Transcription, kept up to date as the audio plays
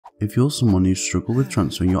If you're someone who struggles with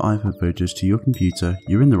transferring your iPhone photos to your computer,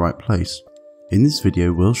 you're in the right place. In this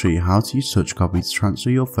video we'll show you how to use TouchCopy to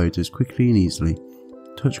transfer your photos quickly and easily.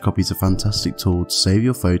 TouchCopy is a fantastic tool to save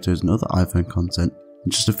your photos and other iPhone content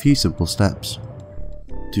in just a few simple steps.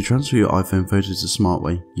 To transfer your iPhone photos the smart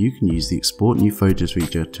way, you can use the Export New Photos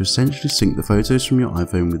feature to essentially sync the photos from your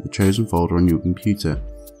iPhone with the chosen folder on your computer.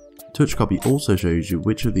 TouchCopy also shows you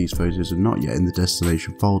which of these photos are not yet in the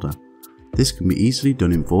destination folder. This can be easily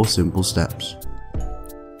done in 4 simple steps.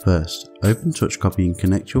 First, open TouchCopy and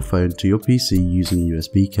connect your phone to your PC using a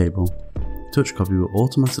USB cable. TouchCopy will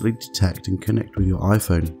automatically detect and connect with your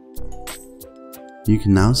iPhone. You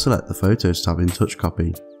can now select the Photos tab in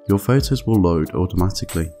TouchCopy. Your photos will load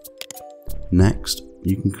automatically. Next,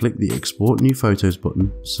 you can click the Export New Photos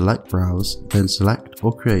button, select Browse, then select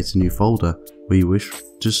or create a new folder where you wish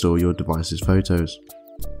to store your device's photos.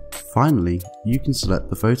 Finally, you can select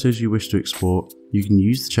the photos you wish to export. You can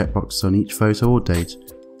use the checkbox on each photo or date,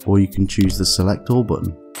 or you can choose the Select All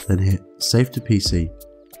button, then hit Save to PC.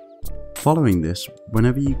 Following this,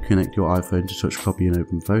 whenever you connect your iPhone to TouchCopy and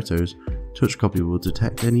open photos, TouchCopy will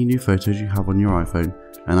detect any new photos you have on your iPhone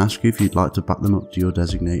and ask you if you'd like to back them up to your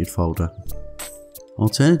designated folder.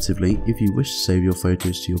 Alternatively, if you wish to save your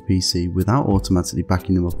photos to your PC without automatically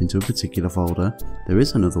backing them up into a particular folder, there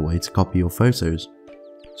is another way to copy your photos.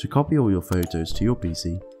 To copy all your photos to your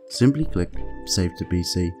PC, simply click Save to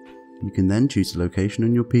PC. You can then choose the location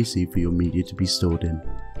on your PC for your media to be stored in.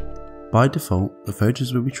 By default, the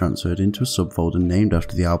photos will be transferred into a subfolder named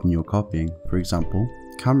after the album you're copying, for example,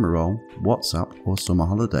 Camera Roll, WhatsApp or Summer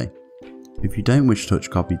Holiday. If you don't wish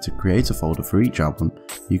TouchCopy to create a folder for each album,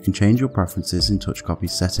 you can change your preferences in TouchCopy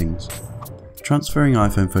settings. Transferring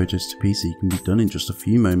iPhone photos to PC can be done in just a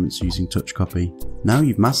few moments using TouchCopy. Now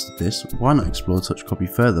you've mastered this, why not explore TouchCopy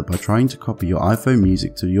further by trying to copy your iPhone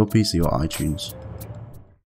music to your PC or iTunes.